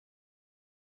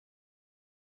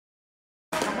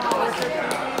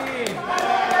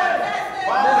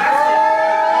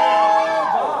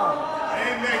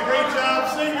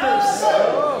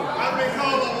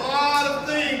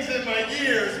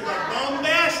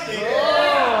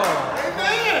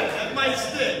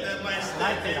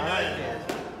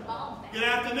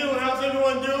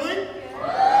everyone doing?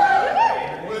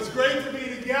 Well, it's great to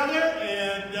be together,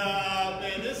 and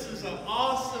man, this is an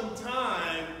awesome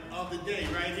time of the day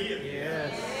right here.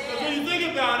 Yes. Because when you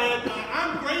think about it,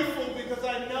 I'm grateful because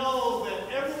I know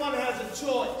that everyone has a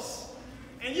choice.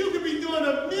 And you could be doing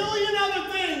a million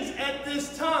other things at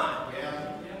this time.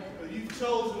 Yeah. But you've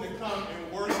chosen to come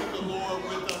and worship the Lord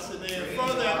with us today. And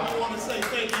for that, I want to say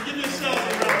thank you. Give yourselves a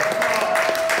round of applause.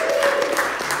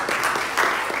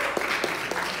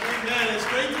 Amen. It's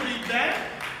great to be back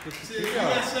to the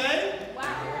USA. Wow.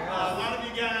 A lot of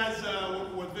you guys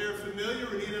were very familiar.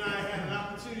 Renita and I had an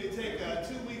opportunity to take a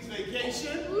 2 weeks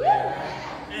vacation.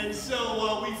 And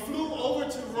so we flew over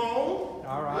to Rome.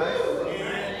 All right.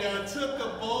 And took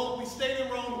a boat. We stayed in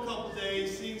Rome a couple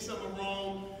days, seeing some of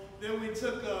Rome. Then we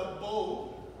took a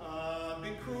boat,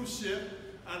 big cruise ship,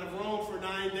 out of Rome for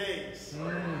 9 days.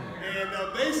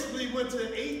 And basically went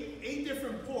to eight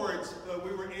different ports, but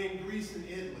we were in Greece and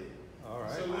Italy. All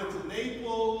right. So we went to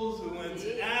Naples, we went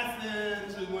to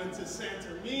Athens, we went to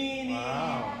Santorini.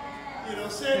 Wow. You know,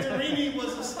 Santorini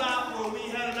was a stop where we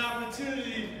had an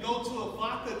opportunity to go to a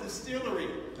vodka distillery.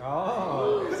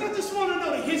 Oh. Because I just want to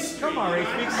know the history. Come on, Ray, you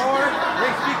know? speak more.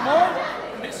 Ray, speak more.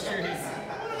 History.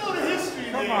 I want to know the history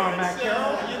Come there. on, Matt So,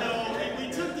 Carroll. you know, and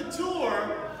we took the tour,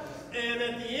 and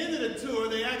at the end of the tour,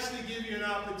 they actually give you an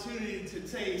opportunity to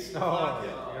taste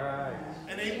vodka. Right.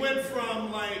 And they went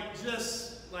from just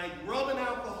rubbing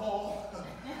alcohol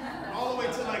all the way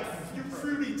to like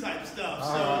fruity type stuff.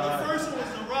 So the first one was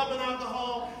the rubbing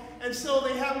alcohol, and so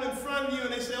they have it in front of you,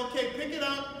 and they say, okay, pick it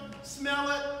up, smell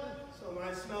it. So when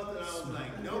I smelled it, I was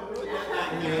like, nope, put that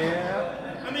back down.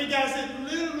 Yeah. I mean, guys, it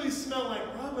literally smelled like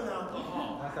rubbing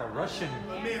alcohol. That's a Russian.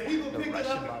 But man, people pick it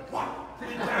up, whop, put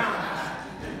it down.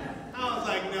 I was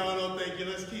like, no, thank you,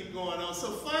 let's keep going on.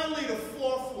 So finally, the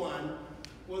fourth one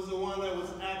was the one that was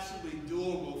actually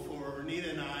doable for Renita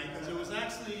and I, because it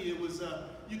was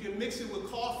you can mix it with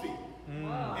coffee.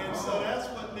 And so that's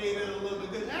what made it a little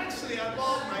bit good. Actually, I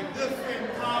bought my good friend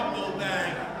Pablo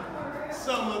back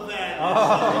some of that.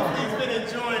 So he's been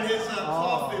enjoying his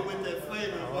coffee with that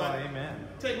flavor. But Amen.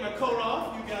 take my coat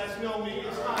off. You guys know me.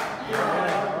 It's hot.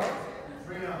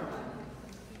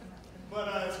 But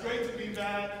it's great to be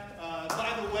back.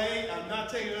 By the way, I'm not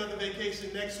taking another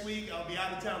vacation next week. I'll be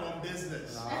out of town on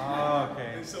business.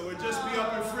 Okay. And so we'll just be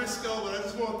up in Frisco, but I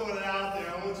just want to throw it out there.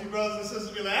 I want you brothers and sisters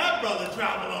to be like, that brother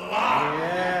traveled a lot.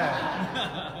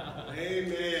 Yeah.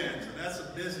 Amen. So that's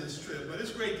a business trip, but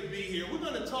it's great to be here. We're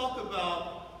going to talk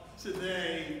about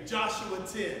today Joshua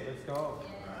 10. Let's go.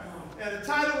 And the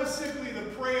title is simply The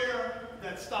Prayer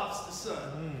That Stops the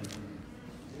Sun.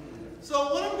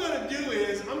 So what I'm going to do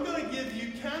is I'm going to give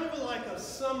you kind of like a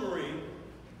summary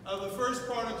of the first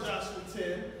part of Joshua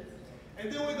 10,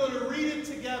 and then we're going to read it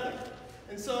together.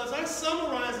 And so as I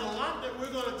summarize a lot that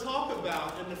we're going to talk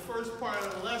about in the first part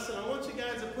of the lesson, I want you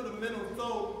guys to put a mental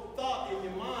thought in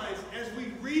your minds as we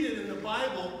read it in the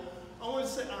Bible. I want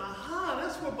to say, aha,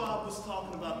 that's what Bob was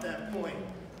talking about that point.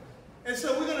 And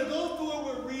so we're going to go through it,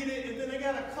 we'll read it, and then I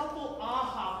got a couple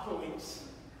aha points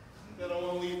that I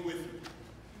want to leave with you.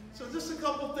 So just a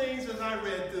couple things as I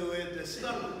read through it that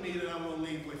stuck with me that I'm going to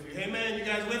leave with you. Amen, you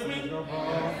guys with me?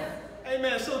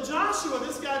 Amen. So Joshua,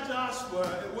 this guy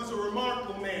Joshua, was a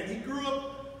remarkable man. He grew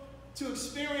up to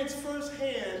experience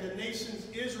firsthand the nation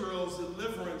Israel's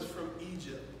deliverance from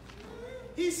Egypt.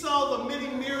 He saw the many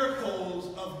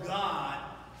miracles of God,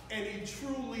 and he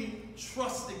truly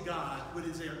trusted God with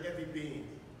his every being.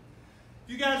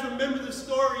 You guys remember the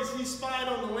stories? He spied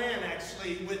on the land,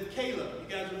 actually, with Caleb.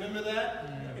 You guys remember that?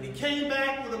 And he came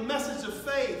back with a message of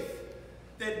faith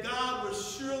that God would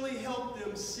surely help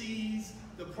them seize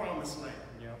the promised land.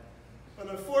 But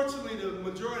unfortunately, the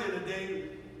majority of the day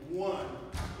won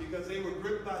because they were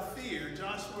gripped by fear.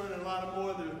 Joshua and a lot of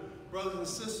more of the brothers and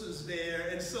sisters there.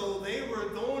 And so they were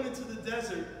going into the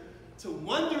desert to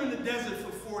wander in the desert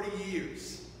for 40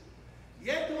 years.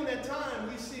 Yet during that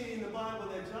time, we see in the Bible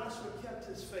that Joshua kept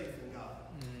his faith in God.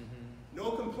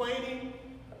 No complaining,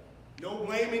 no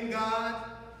blaming God.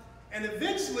 And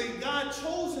eventually, God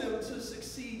chose him to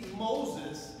succeed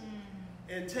Moses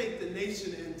and take the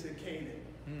nation into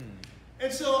Canaan.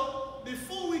 And so,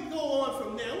 before we go on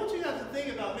from there, I want you guys to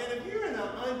think about, man, if you're in an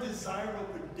undesirable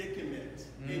predicament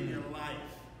in your life,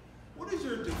 what is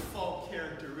your default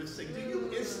characteristic? Do you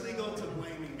instantly go to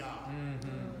blaming God?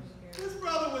 This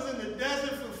brother was in the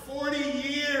desert for 40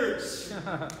 years.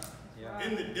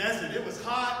 In the desert. It was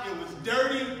hot. It was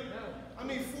dirty. I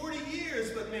mean, 40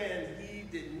 years, but man, he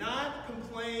did not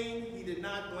complain. He did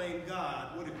not blame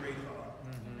God. What a great heart.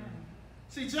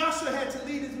 See, Joshua had to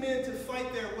lead his men to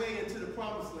fight their way into the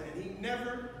promised land. He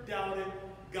never doubted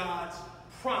God's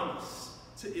promise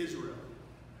to Israel.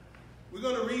 We're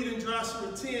going to read in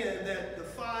Joshua 10 that the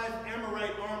 5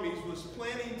 Amorite armies was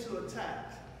planning to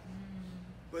attack.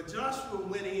 But Joshua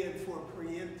went in for a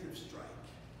preemptive strike.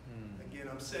 Again,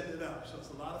 I'm setting it up, so it's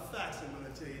a lot of facts I'm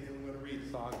going to tell you, then we're going to read it.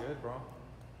 It's all good, bro.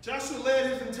 Joshua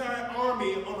led his entire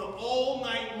army on an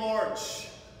all-night march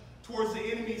towards the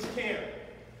enemy's camp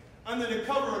under the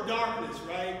cover of darkness,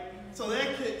 right? So they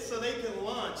can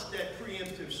launch that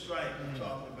preemptive strike we're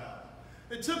talking about.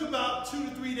 It took about 2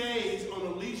 to 3 days on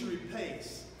a leisurely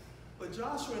pace, but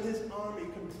Joshua and his army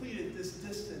completed this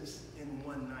distance in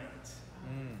one night.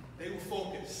 They were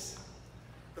focused.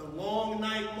 The long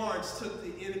night march took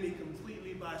the enemy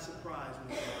completely by surprise.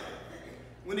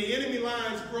 When the enemy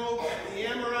lines broke, the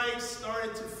Amorites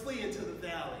started to flee into the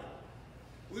valley.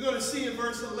 We're going to see in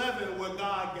verse 11 where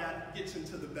God gets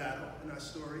into the battle in our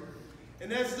story.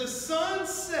 And as the sun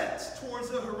sets towards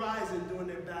the horizon during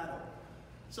their battle,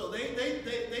 so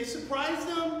they surprise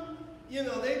them. You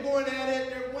know, they're going at it.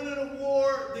 They're winning a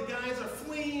war. The guys are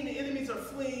fleeing. The enemies are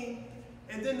fleeing.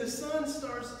 And then the sun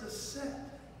starts to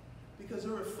set because they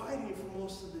were fighting for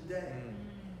most of the day.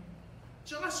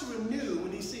 Joshua knew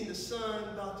when he seen the sun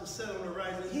about to set on the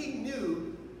horizon, he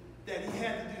knew that he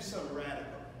had to do something radical.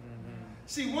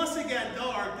 See, once it got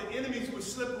dark, the enemies would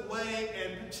slip away,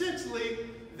 and potentially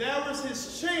that was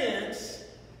his chance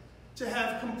to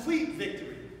have complete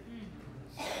victory.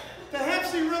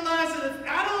 Perhaps he realized that if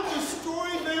I don't destroy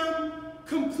them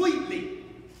completely,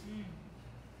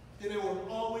 then there will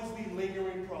always be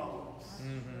lingering problems.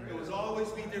 There will always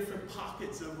be different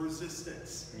pockets of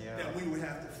resistance that we would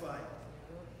have to fight.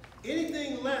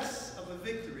 Anything less of a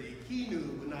victory, he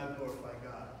knew would not glorify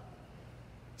God.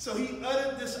 So he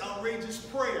uttered this outrageous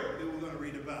prayer that we're going to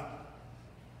read about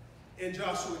in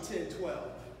Joshua 10:12.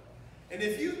 And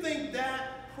if you think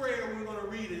that prayer we're going to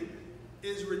read it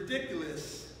is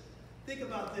ridiculous, think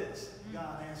about this.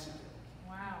 God answered it.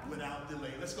 Wow. Without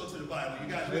delay. Let's go to the Bible.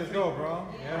 You guys with me? Let's go, bro.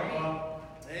 Yeah.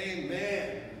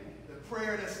 Amen. The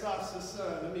prayer that stops the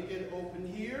sun. Let me get it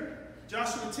open here.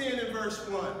 Joshua 10 and verse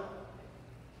 1.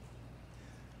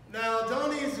 Now,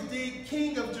 Adoni-Zedek,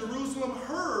 king of Jerusalem,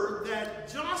 heard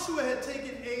that Joshua had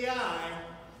taken Ai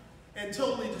and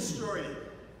totally destroyed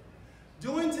it,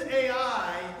 doing to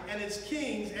Ai and its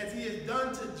kings as he had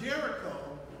done to Jericho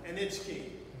and its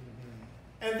king,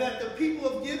 and that the people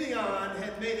of Gibeon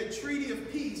had made a treaty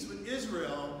of peace with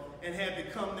Israel and had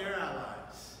become their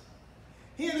allies.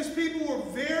 He and his people were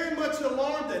very much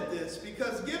alarmed at this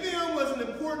because Gibeon was an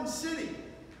important city,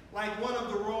 like one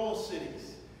of the royal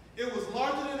cities. It was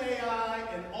larger than Ai,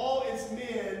 and all its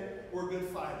men were good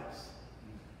fighters.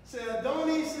 So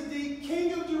Adoni-Zedek,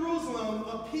 king of Jerusalem,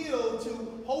 appealed to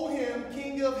Hoham,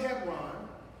 king of Hebron,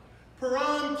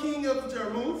 Param, king of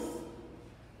Jarmuth,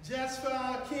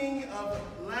 Jaspha, king of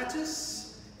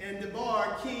Lachish, and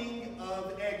Debar, king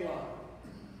of Eglon.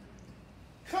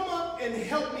 Come up and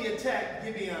help me attack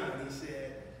Gibeon, he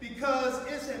said, because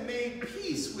it had made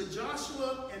peace with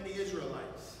Joshua and the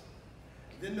Israelites.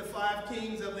 Then the 5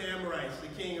 kings of the Amorites,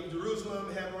 the king of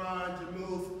Jerusalem, Hebron,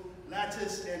 Jarmuth,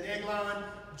 Lachish, and Eglon,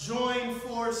 joined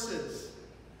forces.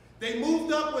 They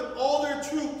moved up with all their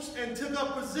troops and took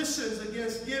up positions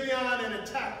against Gibeon and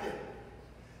attacked it.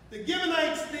 The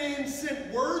Gibeonites then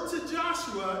sent word to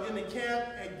Joshua in the camp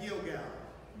at Gilgal.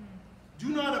 Do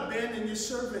not abandon your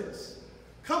servants.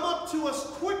 Come up to us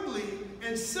quickly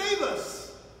and save us.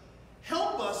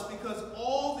 Help us because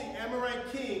all the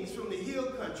Amorite kings from the hill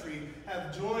country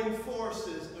have joined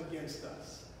forces against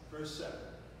us. Verse 7.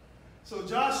 So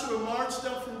Joshua marched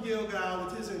up from Gilgal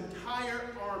with his entire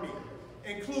army,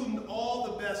 including all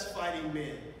the best fighting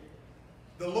men.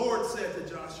 The Lord said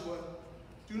to Joshua,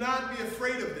 do not be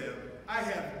afraid of them. I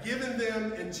have given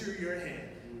them into your hand.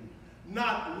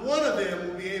 Not one of them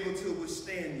will be able to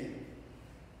withstand you.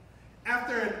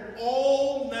 After an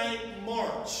all-night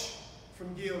march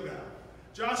from Gilgal,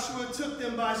 Joshua took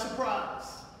them by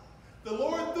surprise. The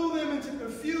Lord threw them into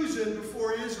confusion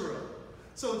before Israel.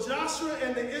 So Joshua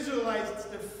and the Israelites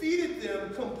defeated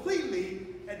them completely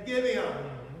at Gibeon.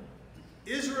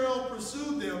 Israel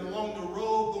pursued them along the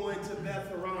road going to Beth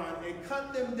Horon and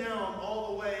cut them down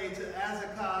all the way to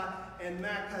Azekah and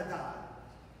Makkedah.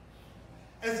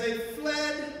 As they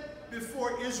fled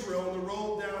before Israel on the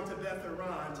road down to Beth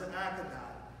Horon to Azekah,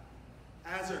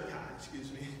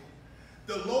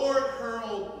 the Lord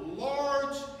hurled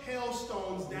large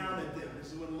hailstones down at them.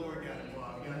 This is what the Lord got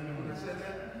involved. You remember when I said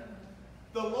that?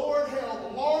 The Lord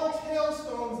hurled large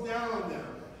hailstones down on them,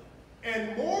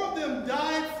 and more of them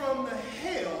died from the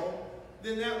hail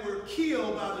than that were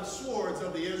killed by the swords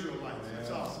of the Israelites.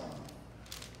 That's awesome.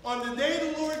 On the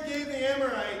day the Lord gave the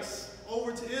Amorites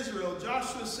over to Israel,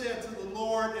 Joshua said to the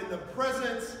Lord in the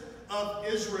presence of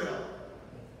Israel,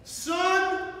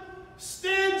 sun,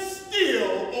 stand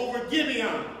still over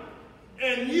Gibeon,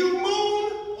 and you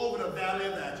moon over the valley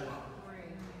of Ajalon.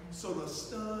 So the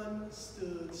sun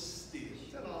stood still.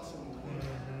 Is that awesome?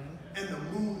 And the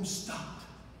moon stopped.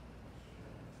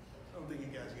 I don't think you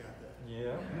guys got that.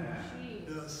 Yeah.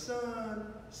 The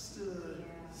sun stood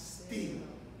still,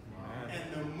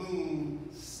 and the moon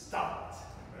stopped.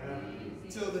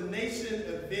 Till the nation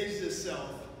avenged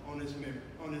itself on its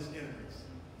enemies.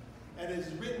 And it's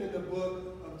written in the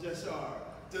book of Jashar.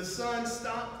 The sun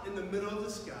stopped in the middle of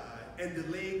the sky and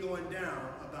delayed going down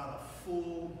about a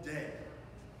full day.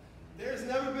 There's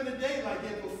never been a day like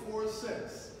it before or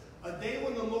since. A day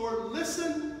when the Lord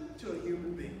listened to a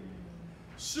human being.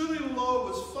 Surely the Lord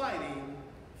was fighting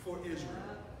for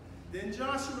Israel. Then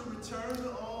Joshua returned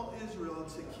to all Israel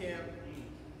to camp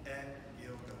at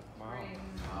Gilgal.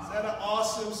 Wow. Is that an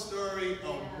awesome story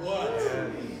of what?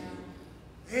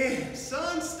 Man,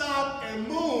 sun, stop, and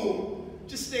moon,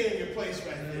 just stay in your place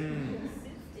right there.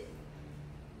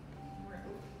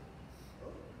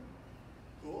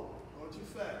 Cool. Going too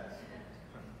fast.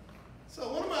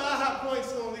 So one of my aha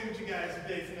points I'm going to leave with you guys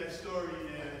today from that story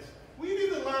is we need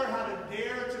to learn how to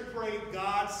dare to pray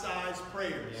God-sized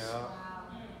prayers. Yeah.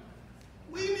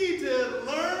 We need to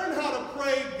learn how to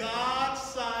pray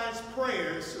God-sized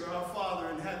prayers to our Father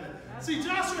in heaven. See,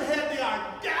 Joshua had the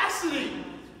audacity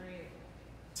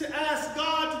to ask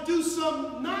God to do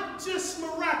something not just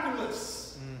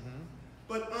miraculous,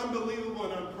 but unbelievable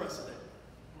and unprecedented.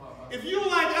 If you're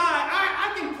like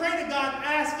I can pray to God and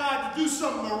ask God to do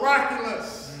something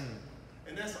miraculous.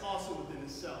 And that's awesome within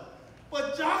itself.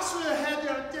 But Joshua had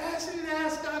the audacity to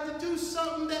ask God to do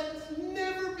something that's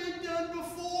never been done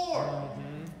before.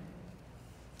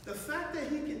 The fact that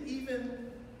he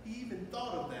even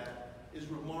thought of that is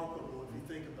remarkable if you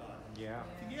think about it. Yeah.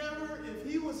 If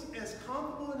he was as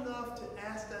comfortable enough to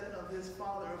ask that of his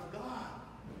Father, of God,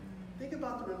 think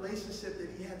about the relationship that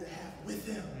he had to have with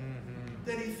him.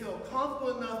 That he felt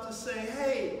comfortable enough to say,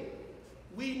 hey,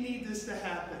 we need this to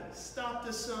happen. Stop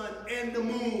the sun and the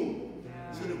moon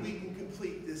so that we can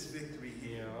complete this victory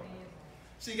here. Yeah.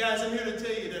 See, guys, I'm here to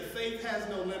tell you that faith has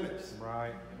no limits.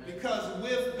 Right. Because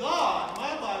with God,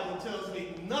 my Bible tells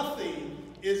me nothing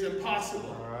is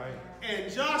impossible. All right.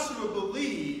 And Joshua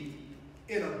believed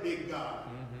in a big God.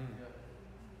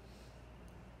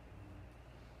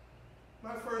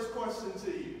 My first question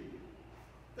to you,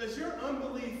 does your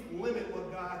unbelief limit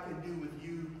what God can do with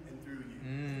you and through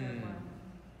you?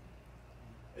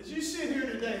 As you sit here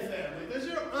today, family, does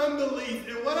your unbelief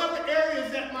in whatever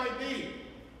areas that might be,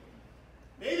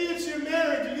 maybe it's your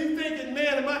marriage and you're thinking,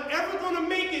 man, am I ever going to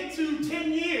make it to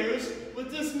 10 years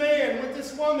with this man, with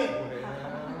this woman?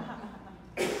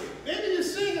 Maybe you're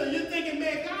single, you're thinking,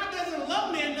 man, God doesn't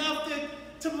love me enough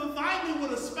to provide me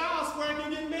with a spouse where I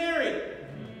can get married.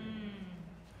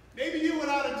 Maybe you're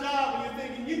without a job and you're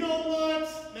thinking, you know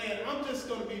what? Man, I'm just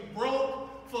going to be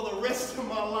broke for the rest of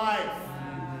my life.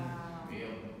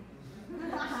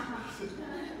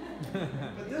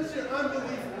 But does your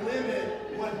unbelief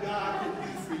limit what God can do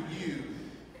for you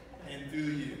and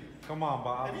through you? Come on,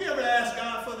 Bob. Have you ever asked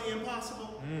God for the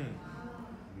impossible?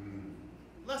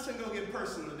 Let's go get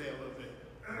personal today a little bit.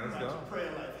 Let's about go. your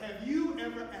prayer life. Have you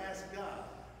ever asked God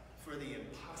for the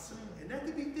impossible? And that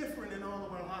could be different in all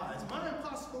of our lives. My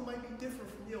impossible might be different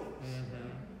from yours.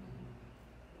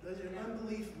 Does your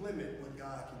unbelief limit what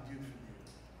God can do for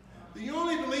you? Do you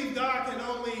only believe God can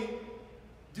only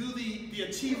do the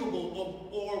achievable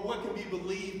or what can be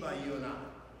believed by you and I?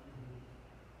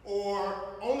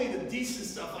 Or only the decent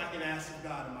stuff I can ask of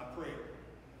God in my prayer?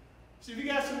 See, if you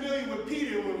guys familiar with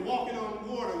Peter when walking on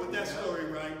water with that story,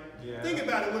 right? Yeah. Think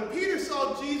about it. When Peter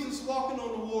saw Jesus walking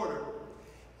on the water,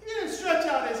 he didn't stretch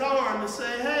out his arm to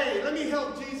say, hey, let me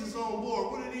help Jesus on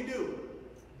board. What did he do?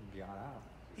 He got out.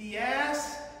 He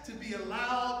asked to be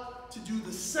allowed to do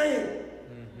the same,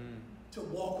 to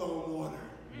walk on water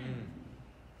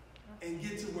and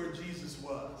get to where Jesus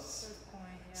was.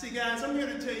 See, guys, I'm here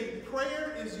to tell you,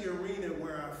 prayer is the arena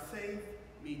where our faith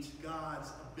meets God's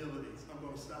abilities. I'm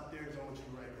going to stop there because I want you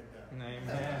to write that down.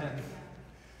 Amen.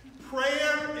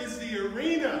 Prayer is the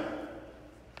arena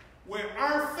where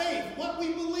our faith, what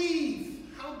we believe,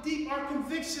 how deep our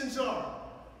convictions are.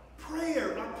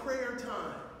 Prayer, our prayer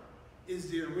time, is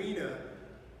the arena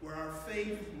where our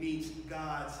faith meets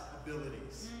God's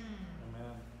abilities.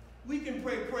 Amen. We can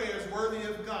pray prayers worthy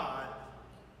of God,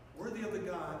 worthy of the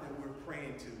God that we're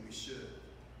praying to. We should.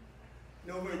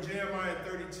 You know, over in Jeremiah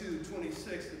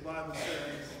 32:26, the Bible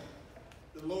says,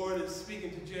 the Lord is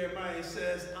speaking to Jeremiah. He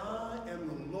says, I am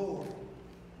the Lord,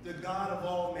 the God of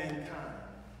all mankind.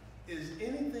 Is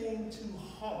anything too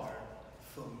hard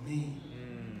for me?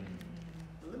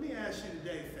 But let me ask you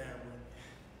today, family.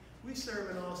 We serve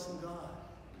an awesome God.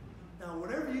 Now,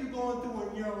 whatever you're going through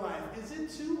in your life, is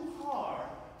it too hard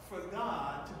for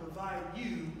God to provide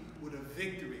you with a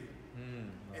victory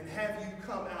and have you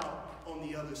come out on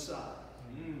the other side?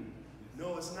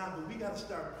 No, it's not, but we got to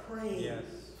start praying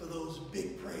for those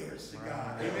big prayers to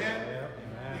God. Amen?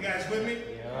 You guys with me?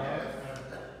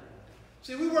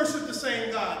 See, we worship the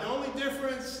same God. The only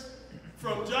difference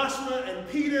from Joshua and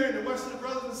Peter and the rest of the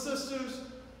brothers and sisters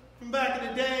from back in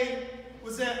the day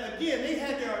was that, again, they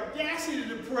had their audacity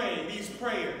to pray these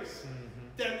prayers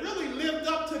that really lived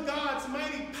up to God's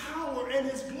mighty power and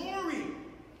his glory.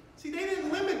 See, they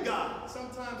didn't limit God,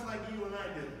 sometimes like you and I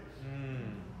do.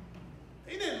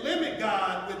 They didn't limit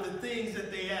God with the things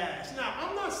that they asked. Now,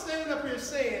 I'm not standing up here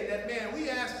saying that, man, we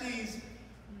ask these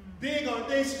big,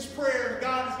 audacious prayers,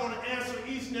 God is going to answer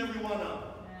each and every one of them.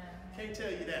 Can't tell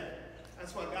you that.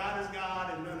 That's why God is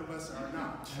God and none of us are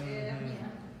not.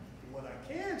 What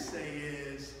I can say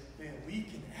is, man, we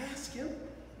can ask him,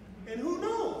 and who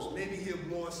knows, maybe he'll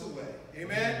blow us away.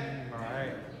 Amen? All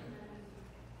right.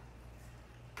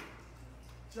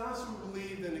 Joshua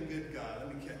believed in a good God.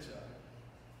 Let me catch up.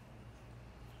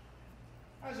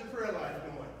 How's your prayer life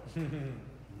going?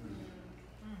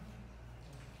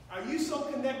 Are you so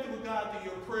connected with God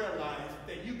through your prayer life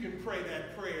that you can pray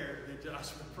that prayer that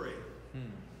Joshua prayed?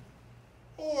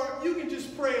 Or you can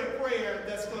just pray a prayer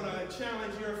that's going to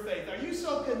challenge your faith. Are you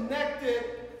so connected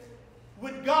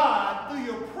with God through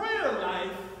your prayer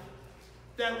life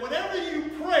that whatever you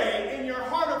pray in your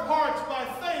heart of hearts by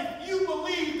faith, you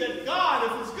believe that God,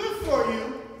 if it's good for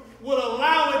you, will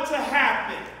allow it to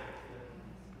happen?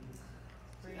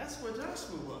 That's where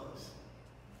Joshua was.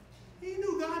 He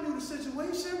knew God knew the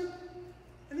situation.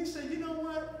 And he said, you know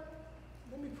what?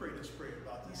 Let me pray this prayer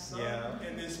about this sun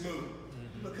and this moon.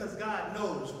 Because God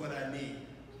knows what I need.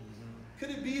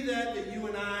 Could it be that you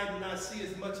and I do not see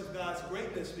as much of God's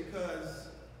greatness because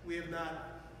we've not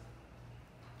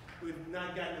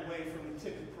gotten away from the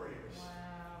timid prayers?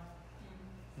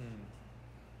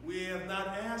 We have not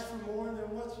asked for more than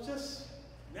what's just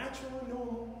natural and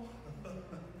normal.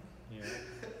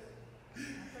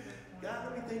 God,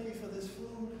 let me thank you for this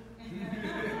food.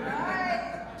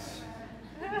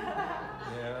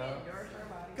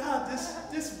 God,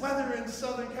 this weather in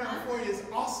Southern California is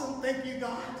awesome. Thank you,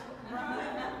 God.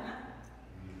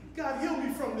 God, heal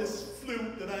me from this flu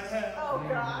that I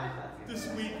have this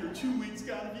week or 2 weeks.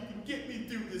 God, if you can get me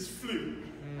through this flu.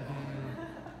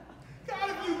 God,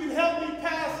 if you can help me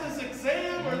pass this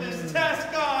exam or this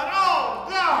test, God. Oh,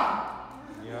 God.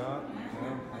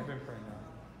 I've been praying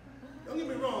that. Don't get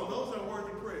me wrong. Those are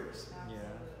worthy prayers.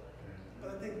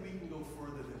 But I think we can go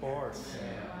further than that. Of course.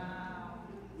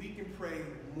 We can pray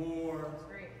more,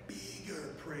 bigger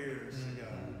prayers to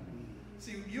God.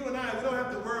 See, you and I, we don't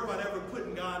have to worry about ever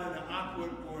putting God in an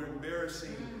awkward or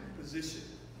embarrassing position.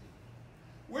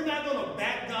 We're not going to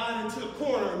back God into a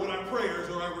corner with our prayers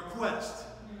or our requests.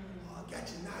 Oh, I got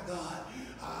you now,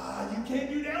 God. You can't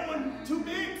do that one. Too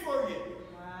big for you.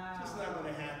 It's just not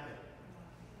going to happen.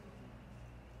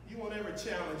 You won't ever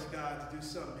challenge God to do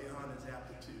something beyond his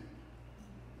aptitude.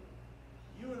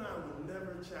 You and I will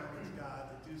never challenge God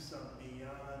to do something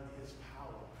beyond his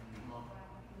power,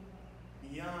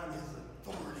 beyond his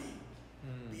authority,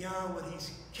 beyond what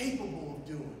he's capable of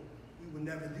doing. We will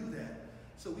never do that.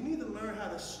 So we need to learn how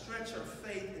to stretch our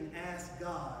faith and ask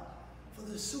God for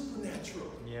the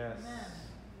supernatural.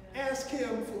 Ask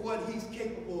him for what he's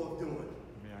capable of doing.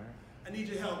 I need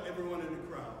your help, everyone in the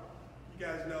crowd. You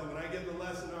guys know when I give the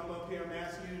lesson, I'm up here, I'm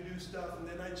asking you to do stuff, and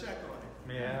then I check on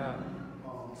it.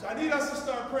 So I need us to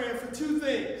start praying for two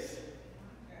things.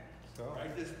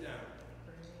 Write this down.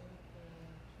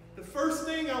 The first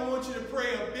thing, I want you to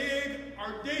pray a big,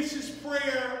 audacious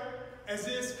prayer as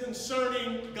is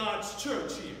concerning God's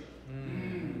church here.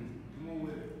 Come on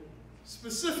with it.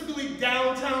 Specifically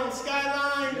downtown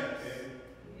Skyline,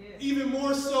 even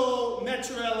more so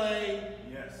Metro LA,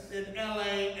 then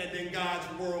LA, and then God's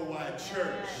worldwide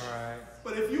church.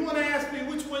 But if you want to ask me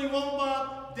which one you want,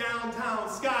 Bob, downtown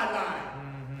Skyline.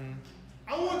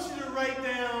 I want you to write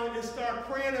down and start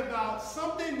praying about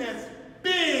something that's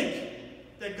big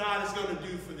that God is going to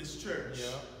do for this church.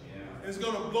 And it's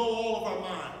going to blow all of our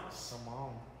minds. Come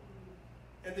on.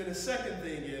 And then the second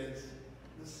thing is,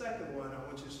 the second one I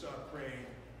want you to start praying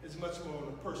is much more on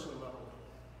a personal level.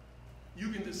 You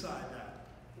can decide that.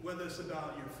 Whether it's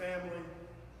about your family,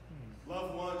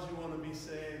 loved ones you want to be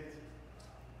saved,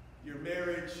 your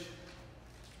marriage,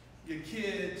 your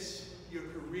kids, your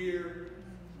career,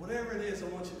 whatever it is, I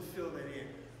want you to fill that in.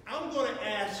 I'm going to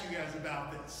ask you guys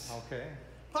about this.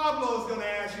 Pablo is going to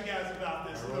ask you guys about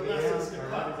this in the lessons to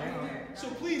come. So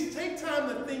please take time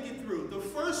to think it through. The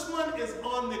first one is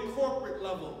on the corporate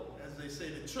level, as they say,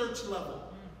 the church level.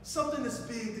 Something that's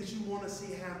big that you want to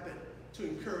see happen to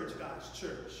encourage God's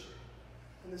church.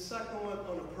 And the second one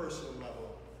on a personal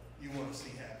level you want to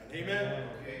see happen. Amen?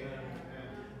 Okay.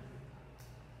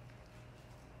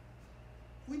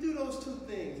 We do those two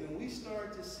things and we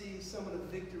start to see some of the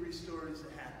victory stories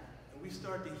that happen. And we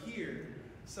start to hear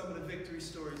some of the victory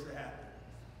stories that happen.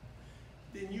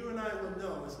 Then you and I will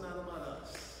know it's not about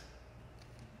us.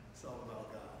 It's all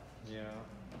about God. Yeah.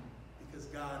 Because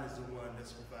God is the one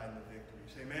that's providing the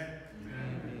victories. Amen?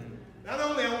 Amen. Not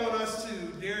only I want us to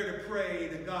dare to pray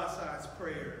the God-sized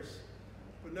prayers,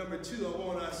 but number two, I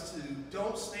want us to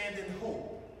don't stand in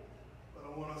hope, but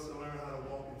I want us to learn how to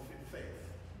walk in faith.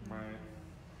 Right.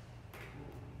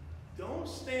 Don't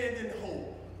stand in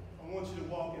hope. I want you to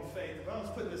walk in faith. If I was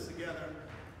putting this together,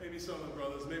 maybe some of the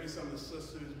brothers, maybe some of the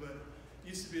sisters, but it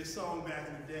used to be a song back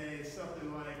in the day,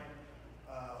 something like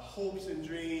hopes and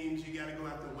dreams, you got to go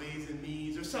after ways and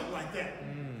means, or something like that.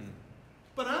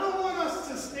 But I don't want us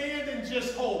to stand and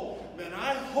just hope. Man,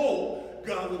 I hope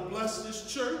God will bless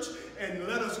this church and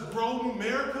let us grow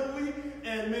numerically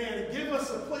and, man, give us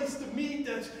a place to meet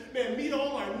that's, man, meet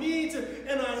all our needs.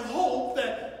 And I hope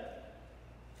that,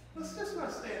 let's just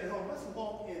not stand at home. Let's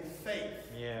walk in faith.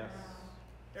 Yes.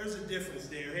 There's a difference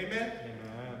there. Amen?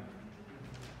 Amen.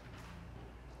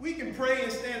 We can pray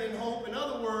and stand in hope. In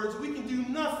other words, we can do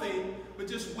nothing but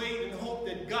just wait and hope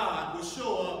that God will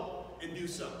show up and do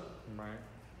something. Right.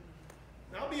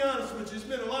 Now, I'll be honest with you.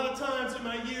 There's been a lot of times in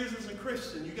my years as a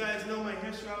Christian. You guys know my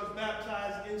history. I was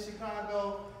baptized in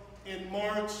Chicago in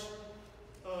March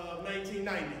of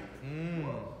 1990.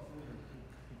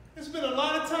 There's been a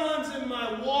lot of times in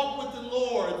my walk with the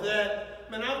Lord that,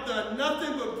 man, I've done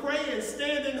nothing but pray and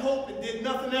stand in hope and did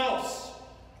nothing else.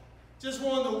 Just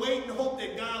wanted to wait and hope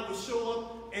that God would show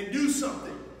up and do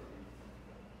something.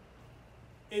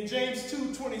 In James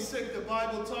 2:26, the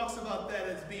Bible talks about that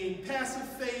as being passive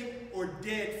faith or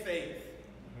dead faith.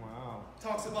 Wow.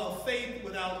 Talks about faith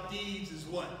without deeds is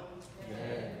what?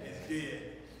 Dead. It's dead.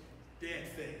 Dead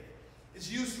faith.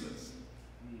 It's useless.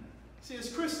 See,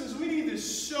 as Christians, we need to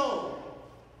show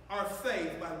our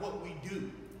faith by what we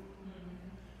do.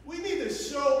 We need to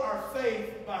show our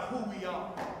faith by who we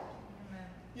are.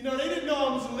 You know, they didn't know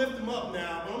I was going to lift them up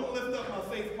now, but I'm going to lift up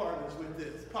my faith partners with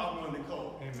this, Pablo and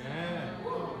Nicole. Amen.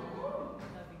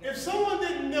 If someone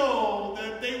didn't know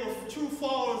that they were true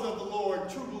followers of the Lord,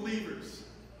 true believers,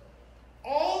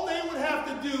 all they would have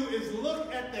to do is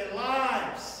look at their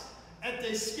lives, at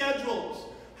their schedules,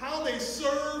 how they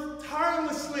serve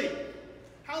tirelessly,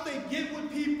 how they get with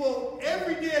people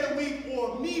every day of the week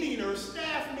or meeting or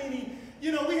staff meeting.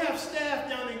 You know, we have staff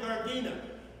down in Gardena.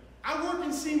 I work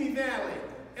in Simi Valley,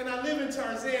 and I live in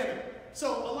Tarzana.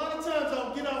 So a lot of times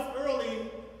I'll get off early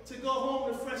to go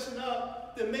home to freshen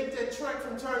up, to make that trek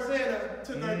from Tarzana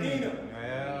to Gardena.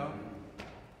 Well.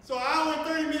 So an hour and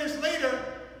 30 minutes later,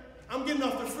 I'm getting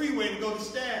off the freeway to go to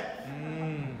staff.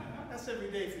 That's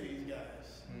every day for these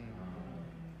guys.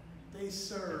 They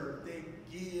serve, they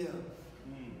give.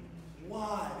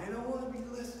 Why? They don't want to be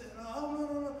listed. Oh,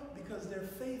 no. Because their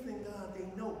faith in God, they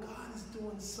know God is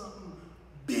doing something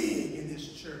big in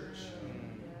this church.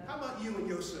 How about you in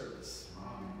your service?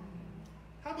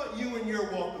 How about you in your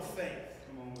walk of faith?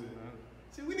 Come on with it, man.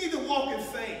 See, we need to walk in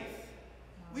faith.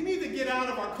 We need to get out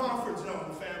of our comfort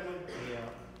zone, family. Yeah.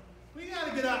 We got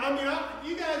to get out. I mean,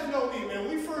 you guys know me, man.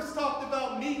 We first talked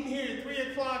about meeting here at 3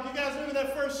 o'clock. You guys remember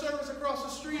that first service across the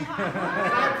street? And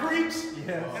I preached.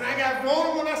 Yes. And I got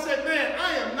vulnerable and I said, man,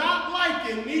 I am not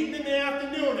liking meeting in the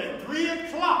afternoon at 3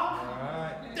 o'clock.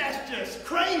 Right. That's just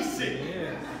crazy.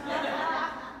 Yes.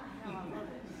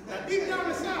 Now, deep down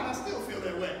inside, I still feel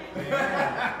that way.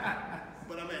 Yeah.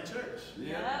 But I'm at church.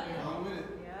 Yeah. Come with it.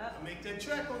 I make that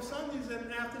trek on Sundays in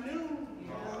the afternoon.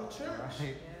 I go to church.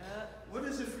 Right. What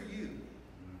is it for you?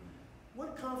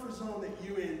 What comfort zone that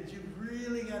you're in you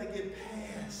really got to get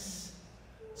past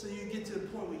so you get to the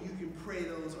point where you can pray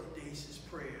those audacious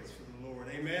prayers for the Lord.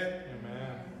 Amen?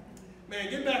 Amen. Man,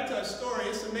 get back to our story.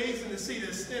 It's amazing to see the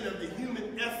extent of the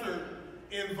human effort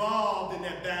involved in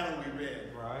that battle we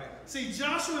read. Right. See,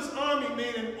 Joshua's army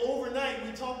made an overnight,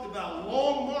 we talked about,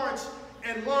 long march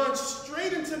and launched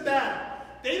straight into battle.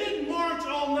 They didn't march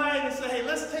all night and say, hey,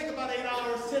 let's take about 8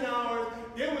 hours, 10 hours,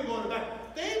 then we're going to battle.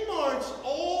 They marched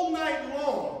all night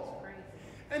long.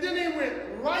 And then they went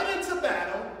right into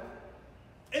battle,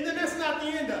 and then that's not the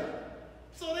end of it.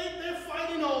 So they're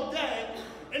fighting all day,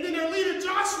 and then their leader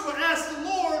Joshua asked the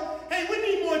Lord, hey, we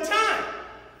need more time.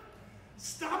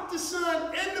 Stop the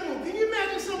sun and the moon. Can you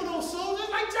imagine some of those soldiers?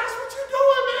 Like, Josh, what you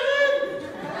doing, man?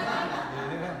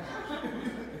 Yeah.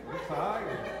 We're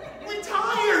tired. We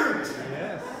tired.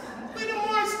 Yes. We done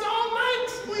marched all night.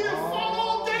 We done fought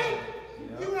all day.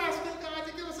 Yep. You asking God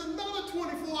to give us another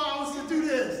 24 hours to do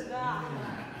this.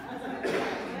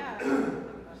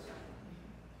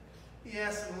 He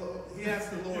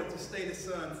asked the Lord to stay the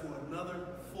sun for another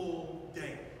full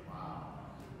day. Wow.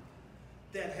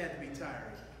 That had to be tiring.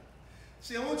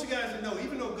 See, I want you guys to know,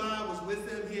 even though God was with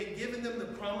them, he had given them the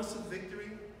promise of victory.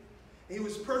 He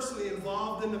was personally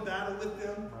involved in the battle with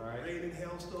them, raining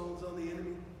hailstones on the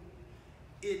enemy.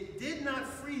 It did not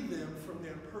free them from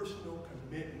their personal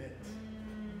commitment.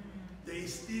 They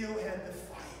still had to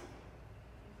fight.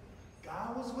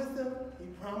 God was with them. He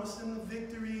promised them the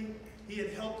victory. He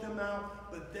had helped them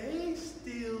out. But they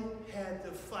still had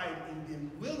to fight and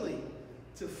been willing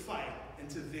to fight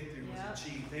until victory was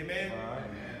achieved. Amen?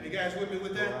 You guys with me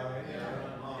with that?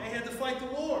 They had to fight the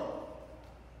war.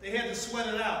 They had to sweat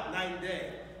it out night and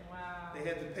day. Wow. They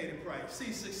had to pay the price.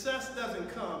 See, success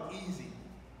doesn't come easy,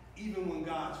 even when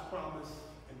God's promise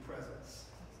and presence.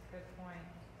 That's a good point.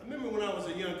 I remember when I was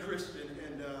a young Christian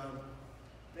and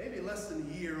maybe less than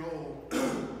a year old,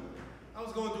 I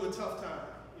was going through a tough time.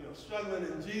 You know, struggling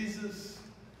in Jesus,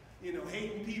 you know,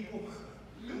 hating people,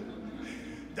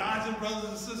 dodging brothers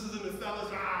and sisters in the fellas.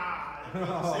 That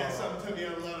brother said something to me I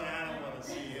love, I don't want to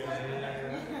see it.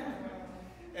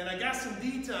 And I got some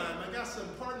D time. I got some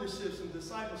partnership, some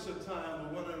discipleship time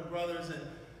with one of the brothers. And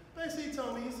basically he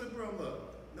told me, he said, bro,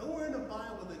 look, nowhere in the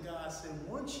Bible that God said,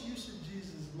 once you said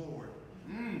Jesus is Lord,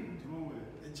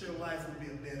 that your life would be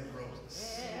a bed of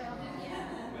roses.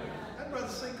 That brother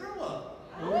said, grow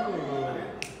up.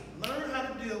 Learn how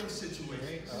to deal with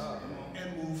situations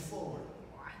and move forward.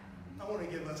 I want to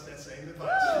give us that same advice.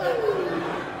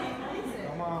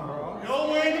 Come on, bro.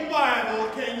 Nowhere in the Bible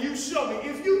can you show me.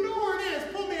 If you know where it is,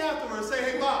 pull me afterwards and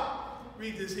say, hey, Bob,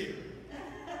 read this here.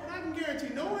 And I can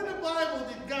guarantee, nowhere in the Bible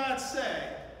did God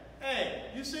say, hey,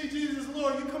 you say Jesus is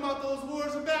Lord, you come out those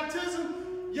waters of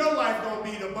baptism, your life gonna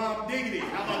be the bomb diggity.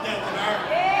 How about that one, Aaron?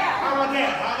 Yeah. How about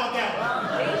that? How about that?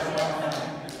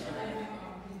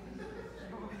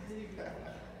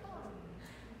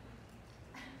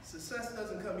 Success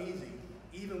doesn't come easy,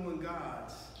 even when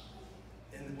God's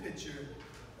in the picture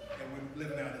and we're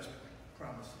living out his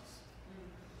promises.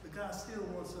 But God still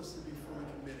wants us to be fully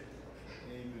committed.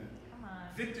 Amen. Come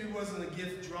on. Victory wasn't a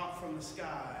gift dropped from the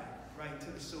sky right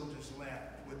into the soldier's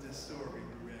lap with this story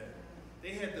we read.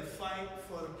 They had to fight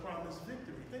for the promised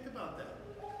victory. Think about that.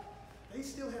 They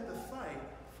still had to fight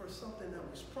for something that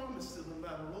was promised to them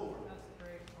by the Lord. That's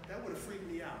great. That would have freaked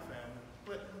me out, family.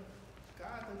 But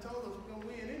God done told us we're going to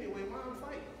win anyway. Why am I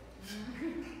fighting?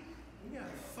 We got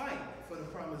to fight for the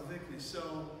promised victory.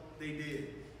 So they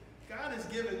did. God has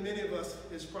given many of us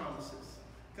his promises.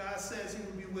 God says he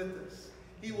will be with us.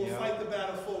 He will fight the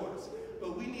battle for us.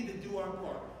 But we need to do our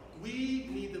part. We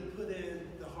need to put in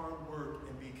the hard work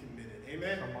and be committed.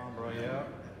 Amen? Come on, bro. Yeah.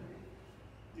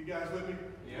 You guys with me?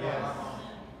 Yeah.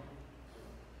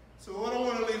 So what I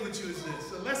want to leave with you is this.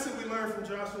 The lesson we learned from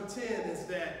Joshua 10 is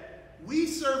that we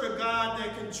serve a God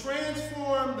that can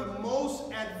transform the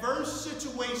most adverse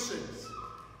situations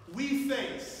we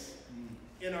face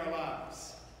in our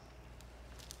lives.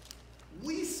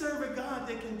 We serve a God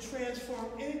that can transform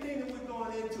anything that we're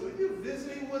going into. If you're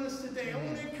visiting with us today, I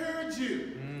want to encourage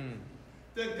you.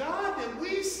 The God that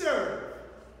we serve,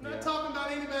 I'm not talking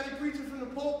about anybody preaching from the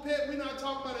pulpit, we're not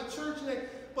talking about a church name,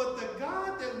 but the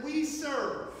God that we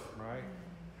serve,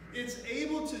 it's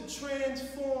able to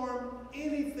transform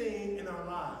anything in our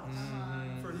lives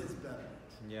for his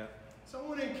betterment. So I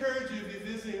want to encourage you, if you're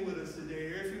visiting with us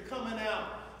today, or if you're coming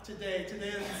out today is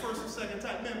the first or second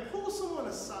time, man, pull someone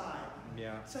aside.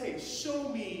 Say, show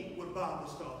me what Bob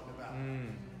was talking about.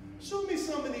 Show me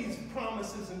some of these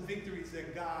promises and victories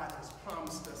that God has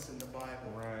promised us in the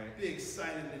Bible. Be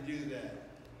excited to do that.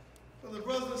 For the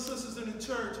brothers and sisters in the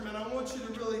church, man, I want you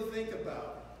to really think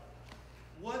about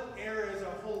what areas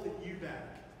are holding you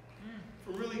back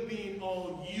from really being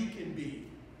all you can be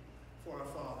for our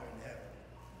Father in heaven.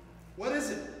 What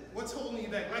is it? What's holding you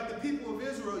back? Like the people of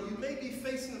Israel, you may be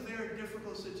facing a very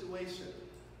difficult situation.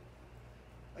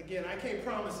 Again, I can't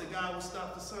promise that God will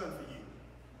stop the sun for you.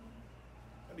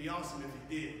 That'd be awesome if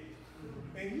he did.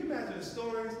 Man, can you imagine the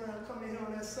stories now coming here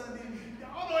on that Sunday?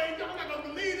 Y'all not going to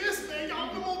believe this thing. Y'all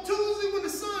come on Tuesday when the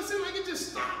sun seemed like it just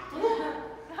stopped.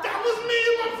 That was me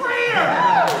in my prayer.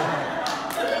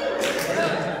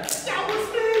 That was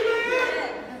me, man.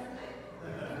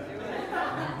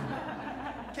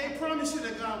 Can't promise you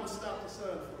that God will stop the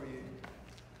sun for you.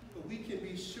 But we can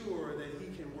be sure that he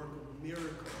can work a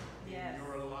miracle in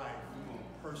your life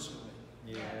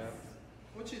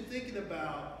thinking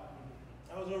about,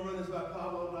 I was going to run this by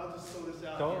Pablo, but I'll just throw this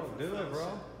out here. Do it,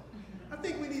 bro. I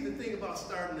think we need to think about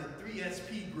starting a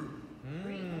 3SP group.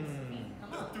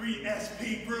 A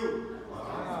 3SP group.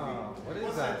 Wow. What is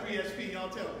What's that? 3SP? Y'all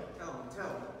tell me. Tell me.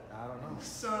 I don't know.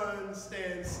 Sun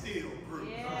Stand Still group.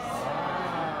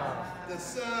 Wow. The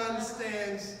Sun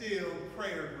Stand Still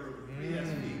prayer group.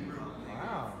 3SP group.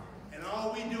 Wow. And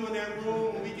all we do in that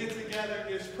room when we get together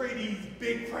is pray these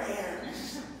big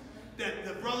prayers. That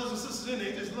the brothers and sisters in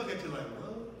there just look at you like,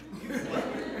 well,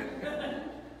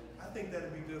 I think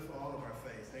that'd be good for all of our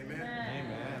faith. Amen?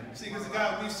 Amen. See, because the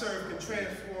God we serve can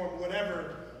transform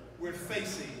whatever we're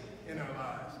facing in our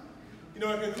lives. You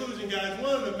know, in conclusion, guys,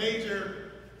 one of the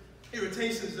major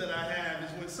irritations that I have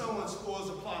is when someone spoils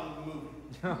the plot of the movie.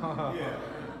 Yeah.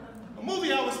 A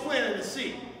movie I was planning to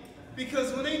see.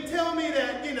 Because when they tell me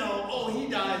that, you know, oh, he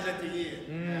dies at the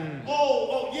end.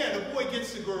 Oh, yeah, the boy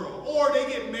gets the girl. Or they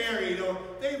get married. Or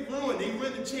they ruin the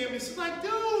championship. It's like,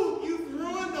 dude, you've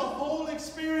ruined the whole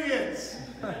experience.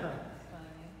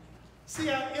 See,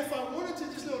 if I wanted to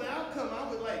just know the outcome, I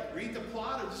would like read the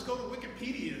plot or just go to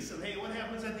Wikipedia and say, hey, what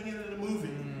happens at the end of the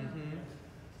movie?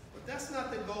 But that's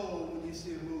not the goal when you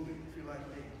see a movie, if you're like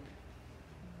me.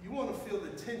 You want to feel the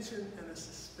tension and the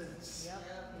suspense.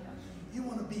 You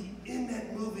want to be in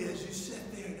that movie as you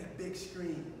sit there in that big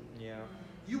screen. Yeah.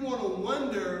 You want to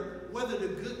wonder whether the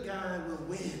good guy will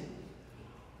win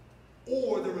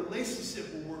or the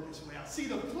relationship will work its way out. See,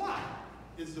 the plot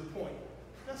is the point.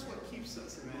 That's what keeps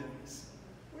us in movies.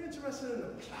 We're interested in the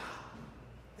plot.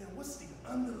 And what's the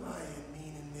underlying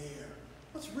meaning there?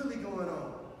 What's really going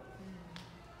on?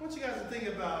 I want you guys to think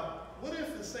about, what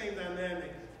if the same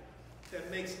dynamic that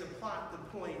makes the plot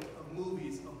the point of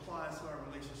movies applies to our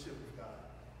relationship with God?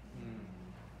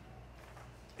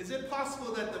 Is it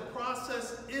possible that the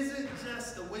process isn't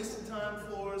just a waste of time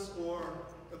for us or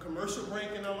a commercial break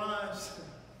in our lives?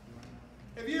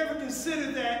 Have you ever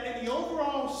considered that in the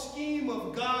overall scheme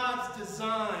of God's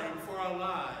design for our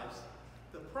lives,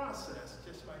 the process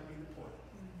just might be the point?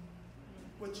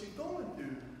 What you're going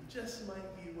through just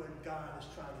might be what God is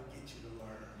trying to get you to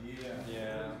learn.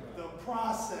 Yeah. The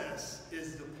process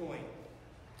is the point.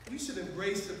 You should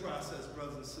embrace the process,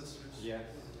 brothers and sisters. Yes.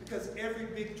 Because every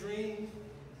big dream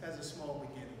has a small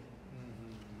beginning.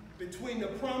 Between the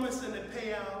promise and the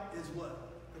payout is what?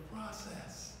 The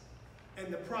process.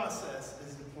 And the process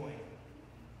is the point.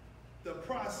 The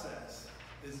process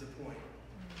is the point.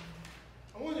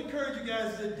 I want to encourage you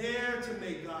guys to dare to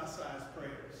make God-sized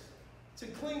prayers. To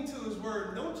cling to his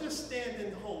word. Don't just stand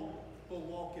in hope, but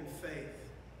walk in faith.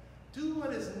 Do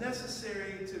what is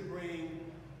necessary to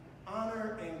bring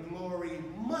honor and glory,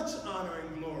 much honor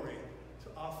and glory, to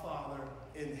our Father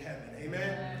in heaven.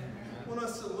 Amen? I want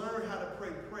us to learn how to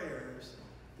pray prayers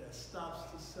that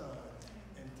stops the sun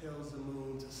and tells the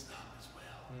moon to stop as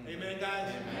well. Amen,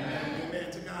 guys? Amen. Amen.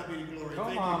 To God be the glory.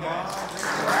 Thank you, guys.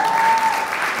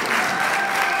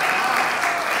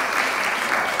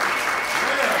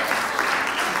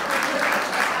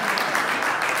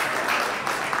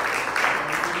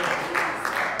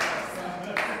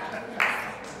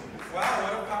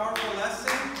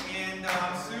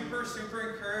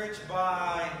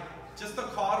 Just the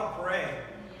call to pray.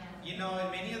 You know,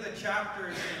 in many of the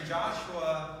chapters in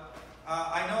Joshua,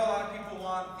 I know a lot of people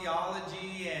want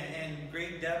theology and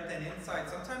great depth and insight.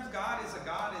 Sometimes God is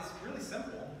really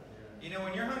simple. You know,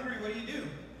 when you're hungry, what do?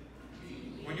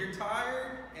 When you're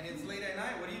tired and it's late at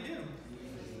night, what do?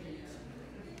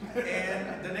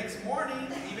 And the next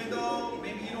morning, even though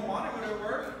maybe you don't want to go to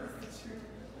work,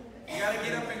 you got to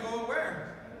get up and go where?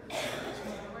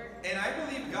 And I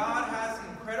believe God has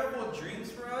incredible dreams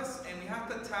for us, and we have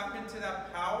to tap into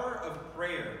that power of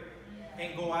prayer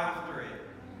and go after it.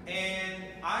 And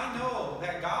I know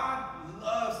that God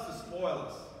loves to spoil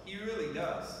us. He really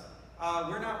does.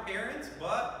 We're not parents,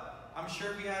 but I'm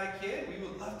sure if we had a kid, we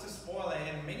would love to spoil it.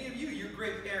 And many of you, you're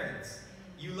great parents.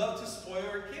 You love to spoil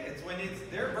your kids. When it's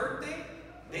their birthday,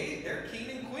 they're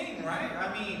king and queen, right?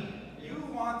 I mean, you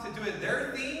want to do it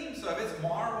their theme. So if it's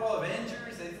Marvel,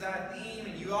 Avengers, it's that theme,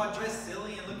 and you all dress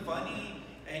silly and look funny,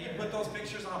 and you put those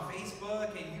pictures on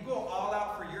Facebook, and you go all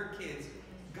out for your kids.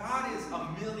 God is a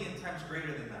million times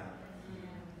greater than that,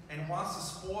 and wants to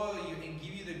spoil you and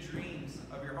give you the dreams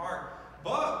of your heart.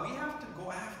 But we have to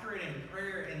go after it in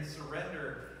prayer and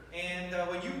surrender. And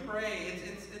when you pray,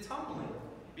 it's humbling.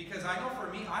 Because I know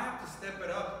for me, I have to step it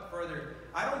up further.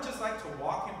 I don't just like to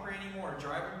walk and pray anymore or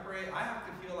drive and pray. I have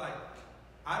to feel like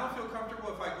I don't feel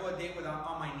comfortable if I go a day without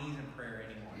on my knees in prayer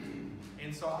anymore.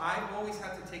 And so I've always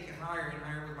had to take it higher and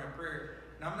higher with my prayer.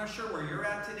 Now I'm not sure where you're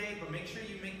at today, but make sure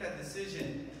you make that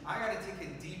decision. I got to take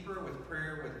it deeper with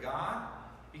prayer with God.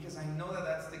 because I know that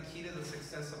that's the key to the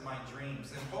success of my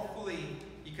dreams. And hopefully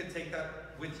you could take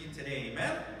that with you today.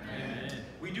 Amen? Amen.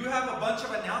 We do have a bunch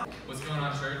of announcements. What's going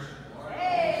on, church?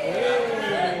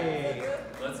 Hey.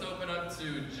 Let's open up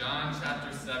to John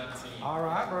chapter 17. All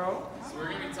right, bro. So we're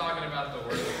going to be talking about the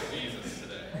words of Jesus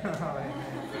today.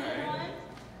 Right?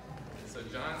 So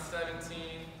John 17,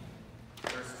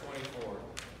 verse 24.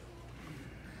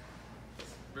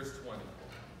 Verse 20.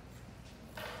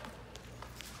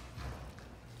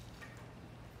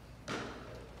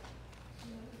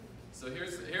 So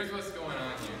here's what's going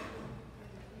on here.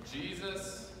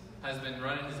 Jesus has been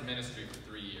running his ministry for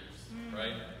 3 years,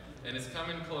 right? And it's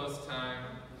coming close time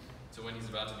to when he's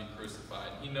about to be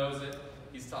crucified. He knows it.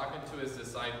 He's talking to his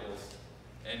disciples,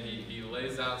 and he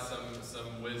lays out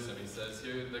some wisdom. He says,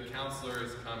 here, the counselor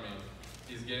is coming.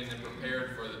 He's getting them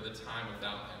prepared for the time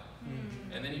without him.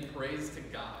 And then he prays to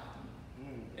God.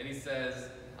 And he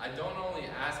says, I don't only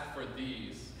ask for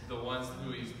these, the ones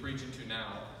who he's preaching to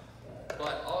now,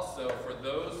 but also for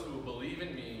those who believe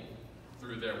in me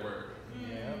through their word.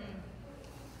 Yep.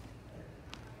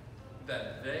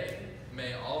 That they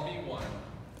may all be one,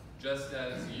 just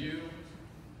as you,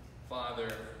 Father,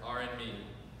 are in me,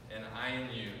 and I in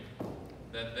you,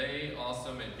 that they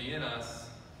also may be in us,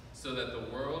 so that the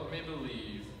world may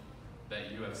believe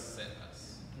that you have sent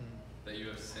us, that you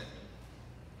have sent me.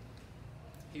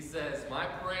 He says, my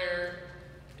prayer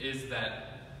is that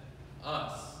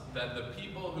that the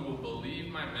people who will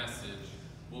believe my message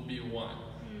will be one.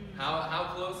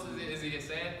 How close is he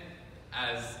saying?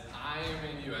 As I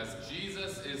am in you, as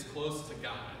Jesus is close to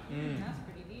God. That's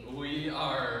pretty deep. We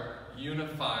are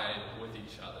unified with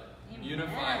each other. Amen.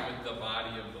 Unified with the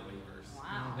body of believers.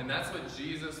 Wow. And that's what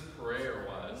Jesus' prayer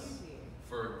was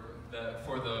for the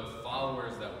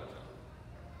followers that would come.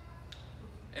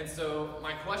 And so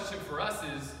my question for us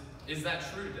is that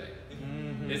true today?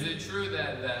 Is it true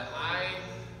that I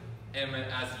am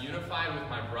as unified with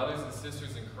my brothers and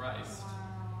sisters in Christ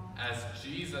as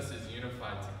Jesus is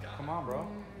unified to God? Come on, bro.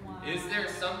 Wow. Is there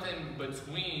something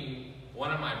between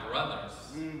one of my brothers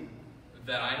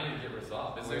that I need to get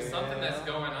resolved? Is there something that's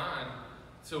going on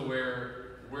to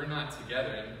where we're not together?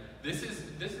 And this is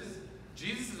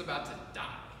Jesus is about to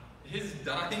die. His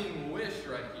dying wish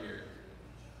right here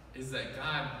is that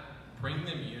God bring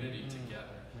them unity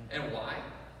together. And why?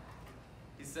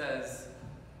 He says,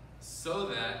 so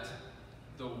that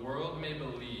the world may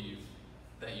believe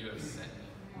that you have sent me.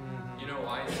 You know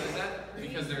why he says that?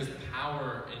 Because there's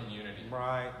power in unity.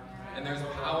 Right. And there's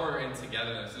power in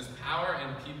togetherness. There's power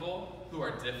in people who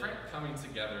are different coming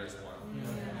together as one.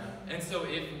 And so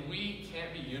if we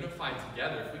can't be unified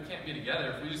together, if we can't be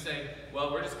together, if we just say,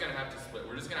 well, we're just going to have to split.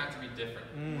 We're just going to have to be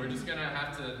different. We're just going to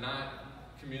have to not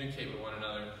communicate with one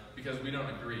another because we don't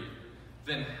agree.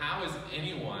 Then how is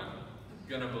anyone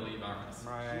going to believe our message?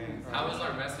 Right. How is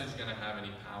our message going to have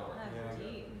any power? That's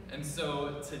deep. And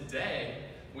so today,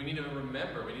 we need to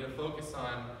remember, we need to focus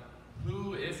on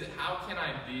who is it, how can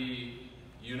I be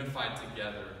unified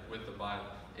together with the body?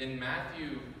 In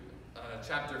Matthew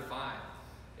chapter 5,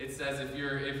 it says if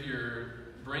you're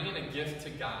bringing a gift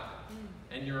to God,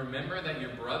 and you remember that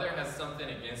your brother has something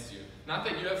against you, not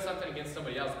that you have something against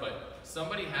somebody else, but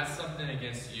somebody has something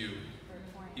against you,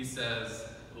 he says,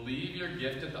 leave your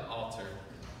gift at the altar,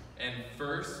 and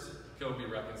first go be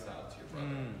reconciled to your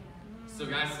brother. So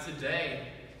guys, today,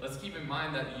 let's keep in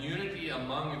mind that unity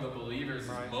among the believers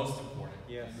is most important.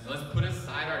 Yes. And let's put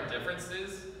aside our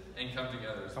differences and come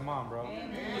together. Come on, bro.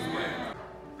 Let's pray.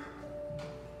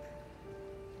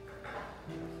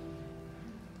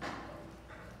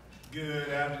 Good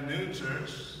afternoon,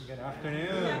 church. Good afternoon.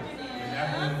 Good afternoon. Good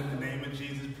afternoon. In the name of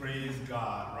Jesus, praise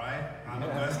God, right? I'm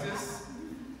Augustus.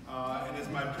 It is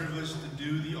my privilege to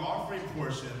do the offering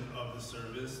portion of the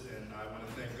service, and I want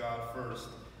to thank God first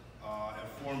and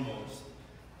foremost.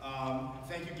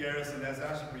 Thank you, Garrison. That's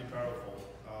actually pretty powerful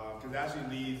because it actually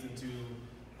leads into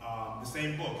the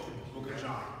same book, the book of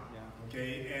John. Yeah.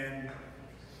 Okay, and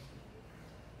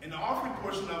in the offering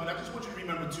portion of it, I just want you to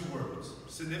remember two words: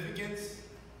 significance,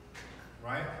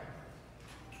 right,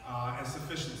 and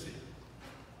sufficiency.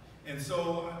 And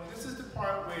so this is the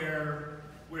part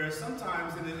where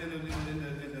sometimes in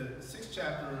the 6th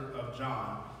chapter of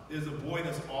John, there's a boy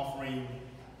that's offering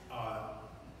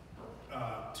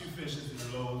 2 fishes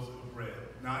and loaves of bread.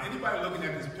 Now, anybody looking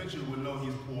at this picture would know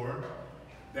he's poor,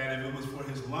 that if it was for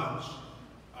his lunch,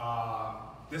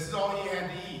 this is all he had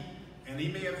to eat. And he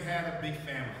may have had a big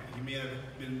family. He may have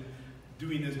been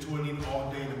doing this toiling all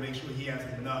day to make sure he has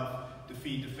enough to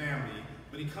feed the family.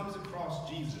 But he comes across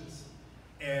Jesus.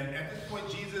 And at this point,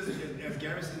 Jesus, as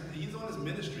Garrison, he's on his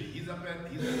ministry. He's at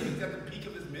the peak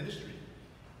of his ministry.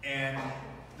 And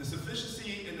the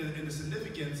sufficiency and the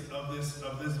significance of this,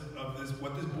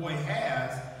 what this boy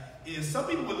has is some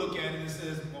people would look at it and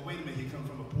says, well, wait a minute, he comes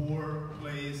from a poor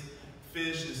place,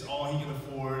 fish is all he can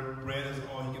afford, bread is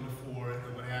all he can afford,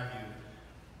 and what have you.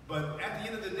 But at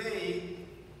the end of the day,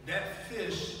 that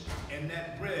fish and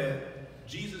that bread,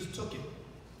 Jesus took it.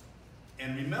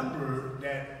 And remember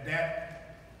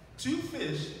that 2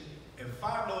 fish and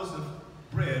 5 loaves of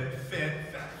bread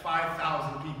fed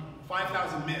 5,000 people,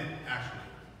 5,000 men, actually.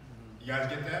 You guys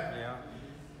get that? Yeah.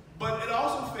 But it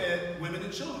also fed women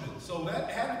and children. So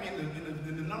that had to be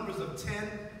in the numbers of 10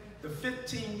 to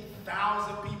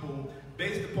 15,000 people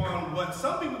based upon what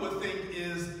some people would think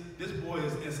is this boy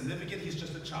is insignificant, he's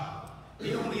just a child.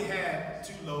 He only had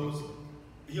 2 loaves,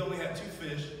 he only had 2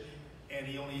 fish, and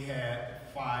he only had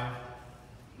 5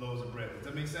 loaves of bread. Does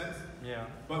that make sense? Yeah.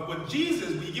 But with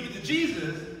Jesus, when you give it to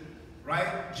Jesus,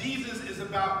 right? Jesus is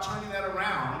about turning that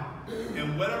around,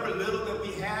 and whatever little that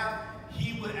we have,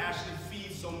 he would actually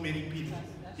feed so many people.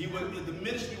 He would, the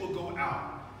ministry will go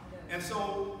out. And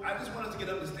so I just wanted to get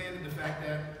understanding the fact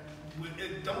that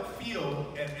don't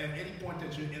feel at any point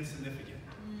that you're insignificant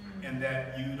and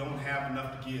that you don't have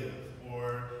enough to give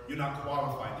or you're not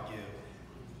qualified to give.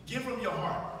 Give from your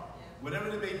heart, whatever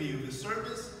it may be. If it's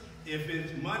service, if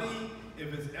it's money,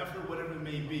 if it's effort, whatever it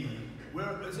may be.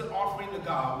 It's an offering to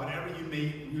God, whatever you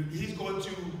may. He's going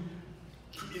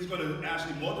to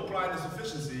actually multiply the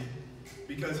sufficiency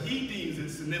because he deems it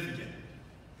significant.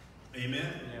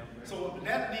 Amen? Yeah. So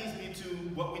that leads me to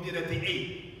what we did at the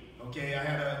 8. Okay,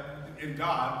 in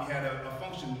God, we had a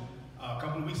function a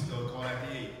couple of weeks ago called at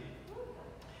the 8.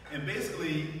 And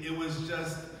basically, it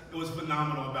was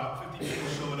phenomenal. About 50 people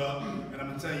showed up, and I'm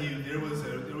gonna tell you, there was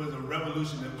a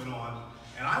revolution that went on.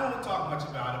 And I don't want to talk much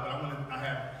about it, but I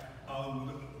have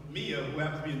Mia, who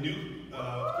happens to be a new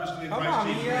Christian in Christ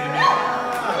Jesus.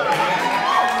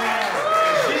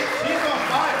 She's on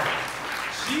fire.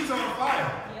 She's on fire.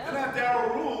 And I have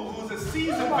Daryl Rule, who's a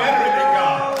seasoned veteran in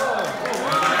God.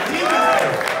 He was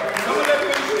there. Some of that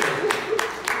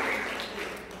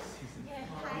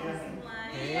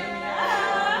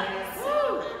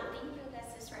Thank you,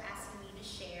 Augustus, for asking me to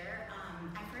share.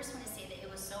 I first want to say that it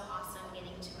was so awesome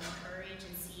getting to encourage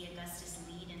and see Augustus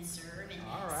lead and serve and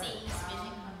seeing his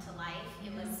vision come to life.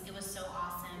 It was so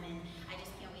awesome, and I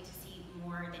just can't wait to see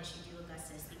more that you do,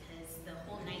 Augustus, because the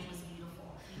whole night was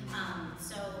beautiful.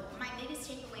 So my biggest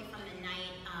takeaway from the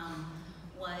night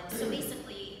was, so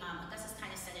basically, Augustus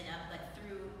kind of set it up, but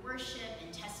through worship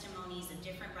and testimonies of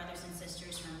different brothers and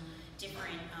sisters from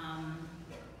different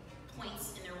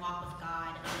points in their walk with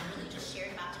God, really just shared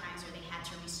about times where they had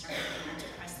to restart, they had to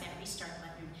press that restart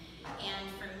button. And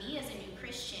for me as a new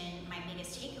Christian, my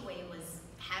biggest takeaway was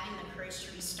having the courage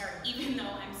to restart, even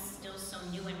though I'm still so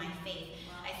new in my faith.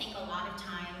 I think a lot of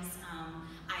times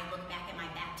I look back at my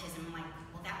baptism like,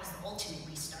 well, that was the ultimate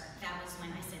restart. That was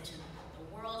when I said to the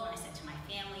world, when I said to my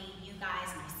family, you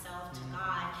guys, myself, to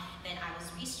God, that I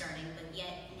was restarting. But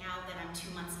yet, now that I'm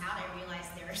 2 months out, I realize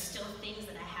there are still things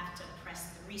that I have to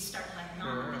press the restart button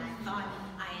on that I thought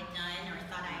I had done or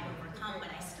thought I had overcome, but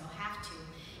I still have to.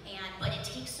 But it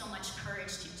takes so much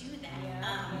courage to do that.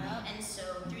 And so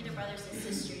through the brothers and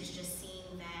sisters, just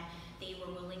seeing that they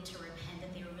were willing to repent,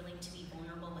 that they were willing to be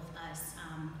vulnerable with us.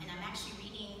 And I'm actually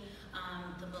reading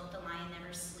the book, The Lion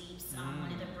Never Sleeps.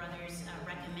 One of the brothers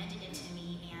recommended it to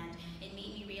me, and it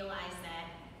made me realize that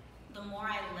the more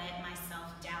I let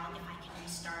myself doubt if I can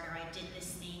restart or I did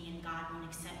this thing and God won't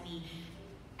accept me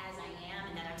as I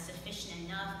am and that I'm sufficient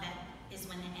enough, that is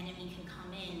when the enemy can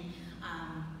come in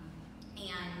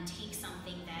and take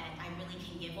something that I really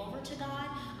can give over to God,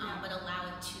 but allow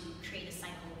it to create a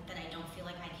cycle that I don't feel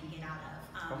like I can get out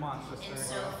of. Come on, sister. And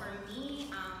so for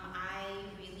me, I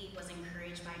really was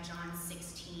encouraged by John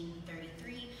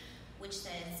 16:33, which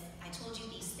says, I told you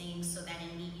these things so that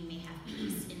in me you may have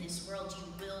peace. In this world you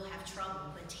will have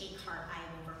trouble, but take heart, I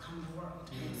have overcome the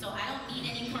world. So I don't need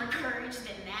any more courage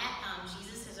than that.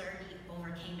 Jesus has already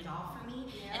overcame it all for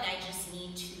me, and I just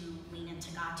need to lean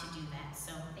into God to do that.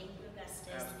 So thank you,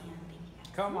 Augustus, and thank you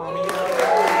guys. Come on.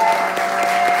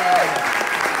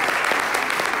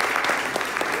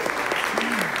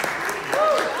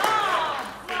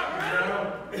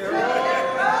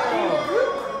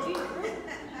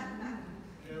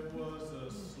 It was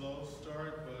a slow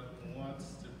start, but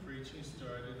once the preaching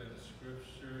started and the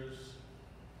scriptures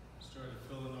started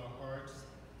filling our hearts,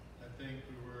 I think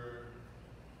we were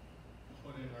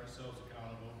holding ourselves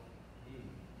accountable.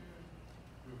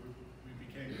 We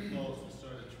became close. We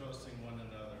started trusting one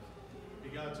another.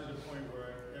 It got to the point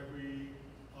where every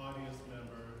audience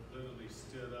member literally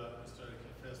stood up and started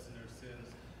confessing their sins.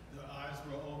 Their eyes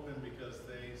were open because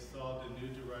they saw the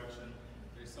new direction.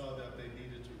 They They saw that they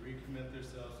needed to recommit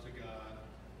themselves to God.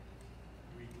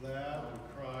 We laughed, we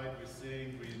cried, we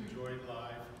sang, we enjoyed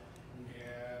life,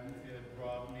 and it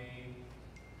brought me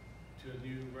to a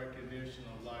new recognition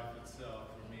of life itself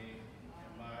for me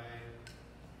and my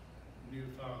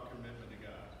newfound commitment to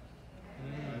God.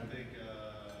 I think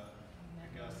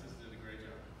Augustus did a great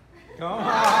job. Come on.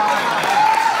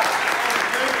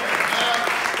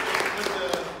 With the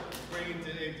bringing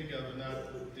the egg together, not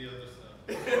the other stuff.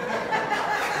 I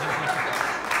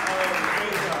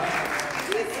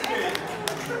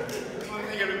want to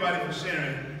thank everybody for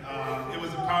sharing. It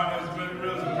was a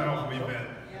powerful event,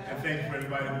 and thank you for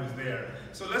everybody who was there.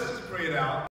 So let's just pray it out.